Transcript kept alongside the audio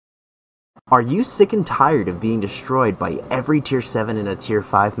Are you sick and tired of being destroyed by every tier 7 in a tier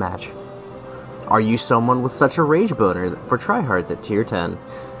 5 match? Are you someone with such a rage boner for tryhards at tier 10?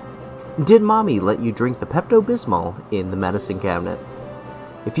 Did mommy let you drink the Pepto-Bismol in the medicine cabinet?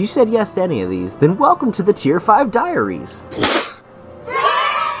 If you said yes to any of these, then welcome to the tier 5 Diaries!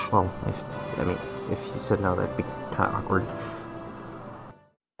 Well, if you said no, that'd be kind of awkward.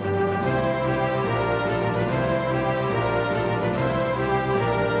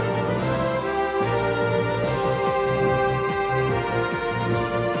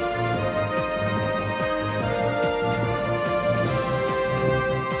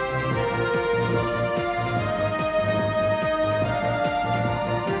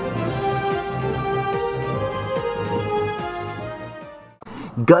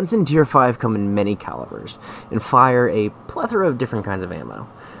 Guns in Tier 5 come in many calibers and fire a plethora of different kinds of ammo.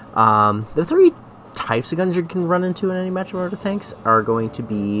 The three types of guns you can run into in any match of tanks are going to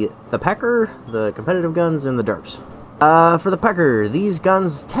be the Pecker, the competitive guns, and the DERPs. For the Pecker, these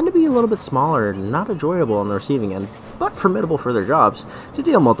guns tend to be a little bit smaller, not enjoyable on the receiving end, but formidable for their jobs to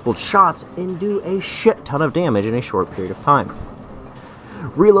deal multiple shots and do a shit ton of damage in a short period of time.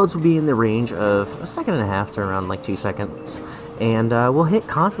 Reloads will be in the range of a second and a half to around like 2 seconds, and will hit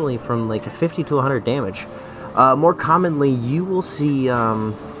constantly from like 50 to 100 damage. More commonly, you will see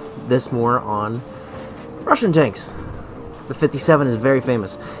this more on Russian tanks. The 57 is very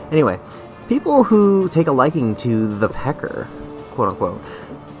famous. Anyway, people who take a liking to the Pecker, quote unquote,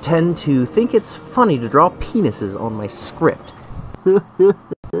 tend to think it's funny to draw penises on my script.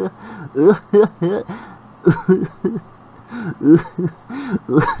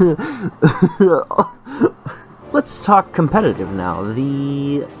 Let's talk competitive now.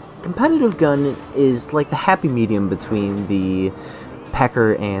 The competitive gun is like the happy medium between the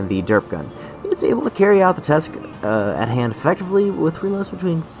Pecker and the derp gun. It's able to carry out the task at hand effectively with reloads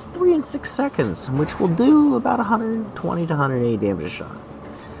between 3 and 6 seconds, which will do about 120 to 180 damage a shot.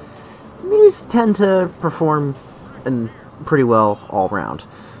 These tend to perform pretty well all round.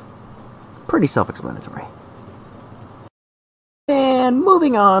 Pretty self-explanatory. And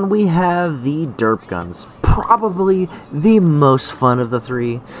moving on, we have the derp guns. Probably the most fun of the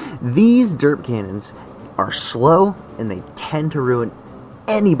three. These derp cannons are slow, and they tend to ruin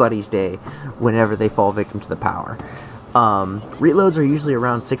anybody's day whenever they fall victim to the power. Reloads are usually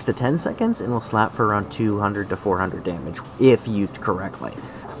around 6 to 10 seconds, and will slap for around 200 to 400 damage, if used correctly.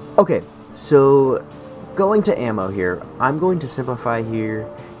 Okay, so going to ammo here, I'm going to simplify here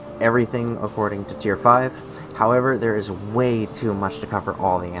everything according to tier 5. However, there is way too much to cover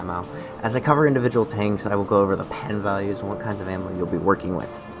all the ammo. As I cover individual tanks, I will go over the pen values and what kinds of ammo you'll be working with.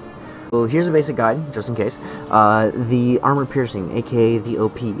 So here's a basic guide, just in case. The armor piercing, aka the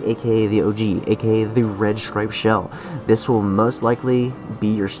OP, aka the OG, aka the red striped shell. This will most likely be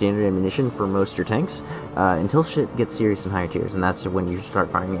your standard ammunition for most of your tanks, until shit gets serious in higher tiers, and that's when you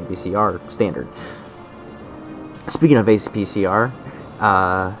start firing APCR standard. Speaking of APCR,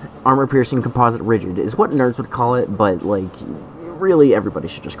 armor piercing composite rigid is what nerds would call it, but like really everybody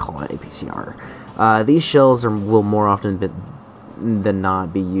should just call it APCR. These shells will more often than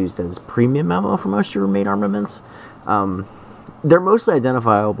not be used as premium ammo for most of your main armaments. They're mostly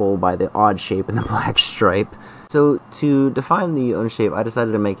identifiable by the odd shape and the black stripe. So to define the own shape, I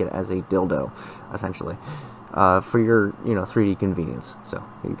decided to make it as a dildo, essentially, for your 3D convenience. So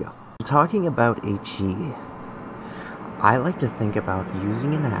here you go. Talking about HE, I like to think about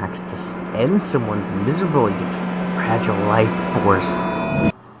using an axe to end someone's miserable yet fragile life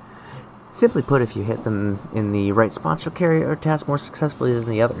force. Simply put, if you hit them in the right spot, you'll carry our task more successfully than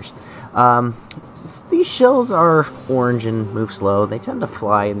the others. These shells are orange and move slow. They tend to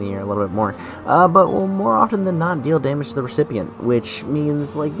fly in the air a little bit more, but will more often than not deal damage to the recipient, which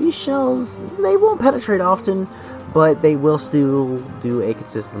means like these shells, they won't penetrate often, but they will still do a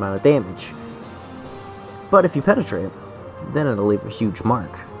consistent amount of damage. But if you penetrate, then it'll leave a huge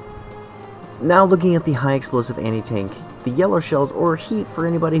mark. Now looking at the high explosive anti-tank, the yellow shells, or heat for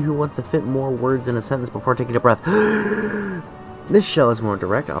anybody who wants to fit more words in a sentence before taking a breath. This shell is a more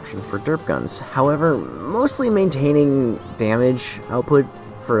direct option for derp guns, however, mostly maintaining damage output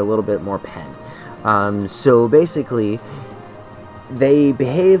for a little bit more pen. So basically, they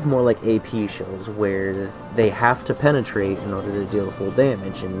behave more like AP shells, where they have to penetrate in order to deal full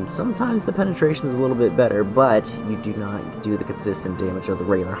damage, and sometimes the penetration is a little bit better, but you do not do the consistent damage that the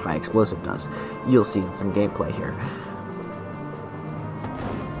regular high explosive does. You'll see in some gameplay here.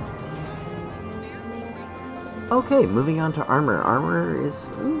 Okay, moving on to armor. Armor is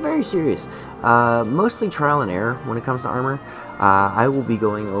very serious. Mostly trial and error when it comes to armor. I will be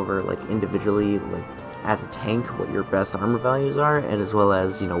going over individually, as a tank, what your best armor values are, and as well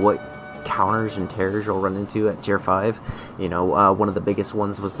as what counters and tears you'll run into at tier 5. You know, one of the biggest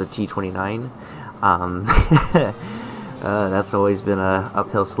ones was the T29. That's always been a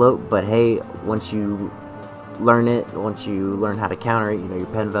uphill slope, but hey, once you learn it, once you learn how to counter it, you know, your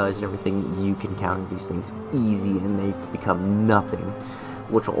pen values and everything, you can counter these things easy and they become nothing,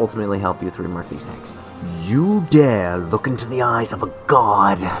 which will ultimately help you 3-mark these tanks. You dare look into the eyes of a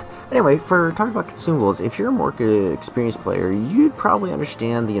god! Anyway, for talking about consumables, if you're a more experienced player, you'd probably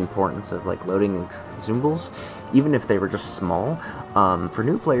understand the importance of like loading consumables, even if they were just small. For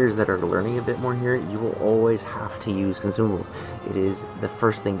new players that are learning a bit more here, you will always have to use consumables. It is the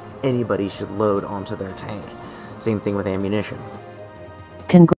first thing anybody should load onto their tank. Same thing with ammunition.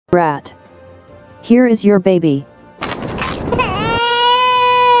 Congrat! Here is your baby.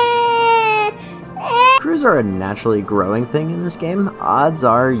 Crews are a naturally growing thing in this game. Odds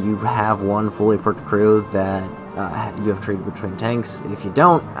are you have one fully perked crew that you have traded between tanks. If you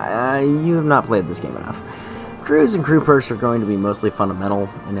don't, you have not played this game enough. Crews and crew perks are going to be mostly fundamental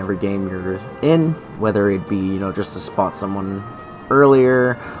in every game you're in, whether it be, you know, just to spot someone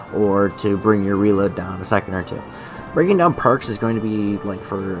earlier or to bring your reload down a second or two. Breaking down perks is going to be like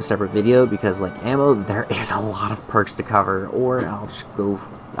for a separate video because like ammo, there is a lot of perks to cover, or I'll just go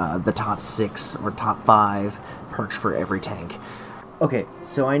the top 6 or top 5 perks for every tank. Okay,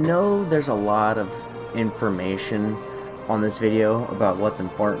 so I know there's a lot of information on this video about what's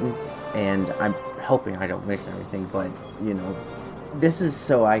important, and I'm hoping I don't miss everything, but you know, this is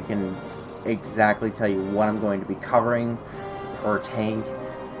so I can exactly tell you what I'm going to be covering per tank,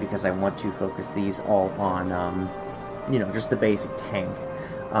 because I want to focus these all on you know, just the basic tank.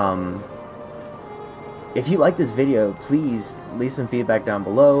 If you like this video, please leave some feedback down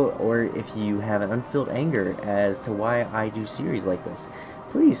below, or if you have an unfilled anger as to why I do series like this,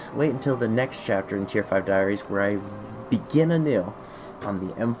 please wait until the next chapter in Tier 5 Diaries, where I begin anew on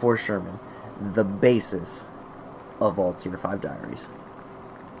the M4 Sherman, the basis of all Tier 5 Diaries.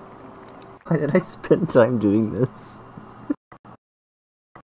 Why did I spend time doing this?